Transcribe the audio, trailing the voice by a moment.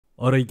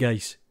Alright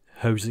guys,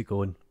 how's it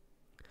going?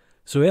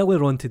 So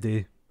earlier on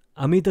today,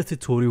 I made a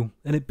tutorial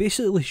and it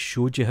basically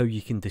showed you how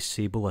you can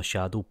disable a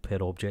shadow per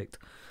object.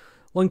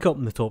 Link up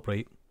in the top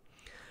right.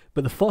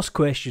 But the first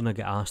question I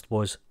got asked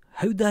was,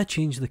 how do I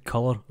change the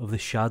colour of the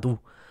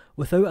shadow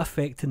without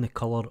affecting the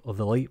colour of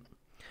the light?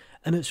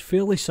 And it's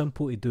fairly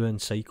simple to do in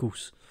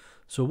Cycles.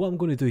 So what I'm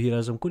going to do here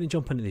is I'm going to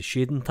jump into the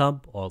shading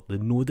tab, or the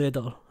node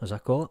editor as I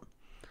call it.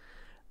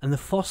 And the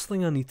first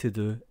thing I need to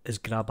do is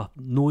grab a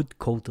node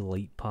called the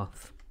light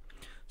path.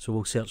 So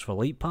we'll search for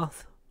light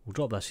path, we'll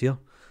drop this here.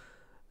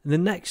 And the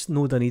next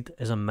node I need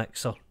is a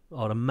mixer,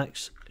 or a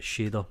mix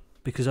shader,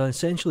 because I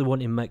essentially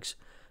want to mix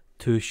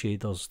two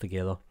shaders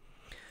together.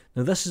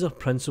 Now this is our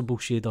principal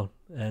shader,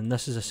 and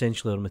this is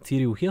essentially our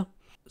material here.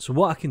 So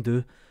what I can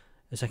do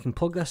is I can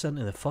plug this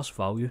into the first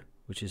value,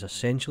 which is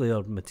essentially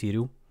our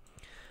material.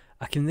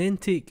 I can then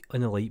take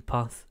on the light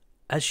path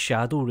as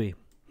shadow ray,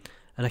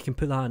 and I can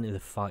put that into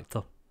the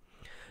factor.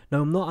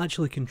 Now I'm not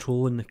actually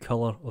controlling the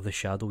colour of the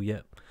shadow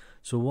yet,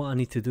 so what I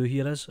need to do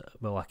here is,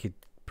 well, I could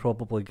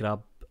probably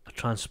grab a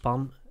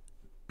transparent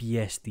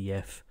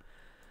BSDF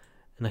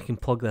and I can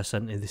plug this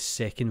into the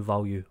second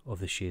value of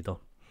the shader.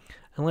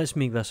 And let's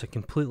make this a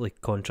completely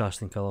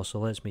contrasting colour, so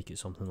let's make it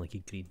something like a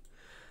green.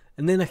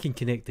 And then I can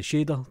connect the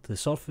shader to the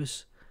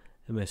surface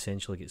and we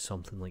essentially get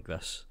something like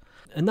this.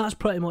 And that's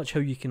pretty much how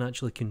you can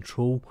actually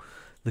control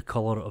the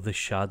colour of the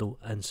shadow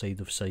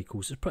inside of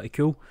Cycles. It's pretty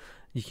cool.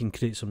 You can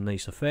create some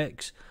nice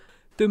effects.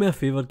 Do me a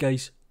favour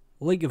guys,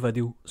 like the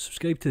video,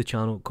 subscribe to the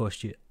channel, it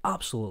costs you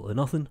absolutely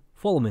nothing.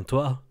 Follow me on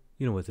Twitter,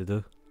 you know what to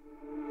do.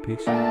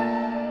 Peace.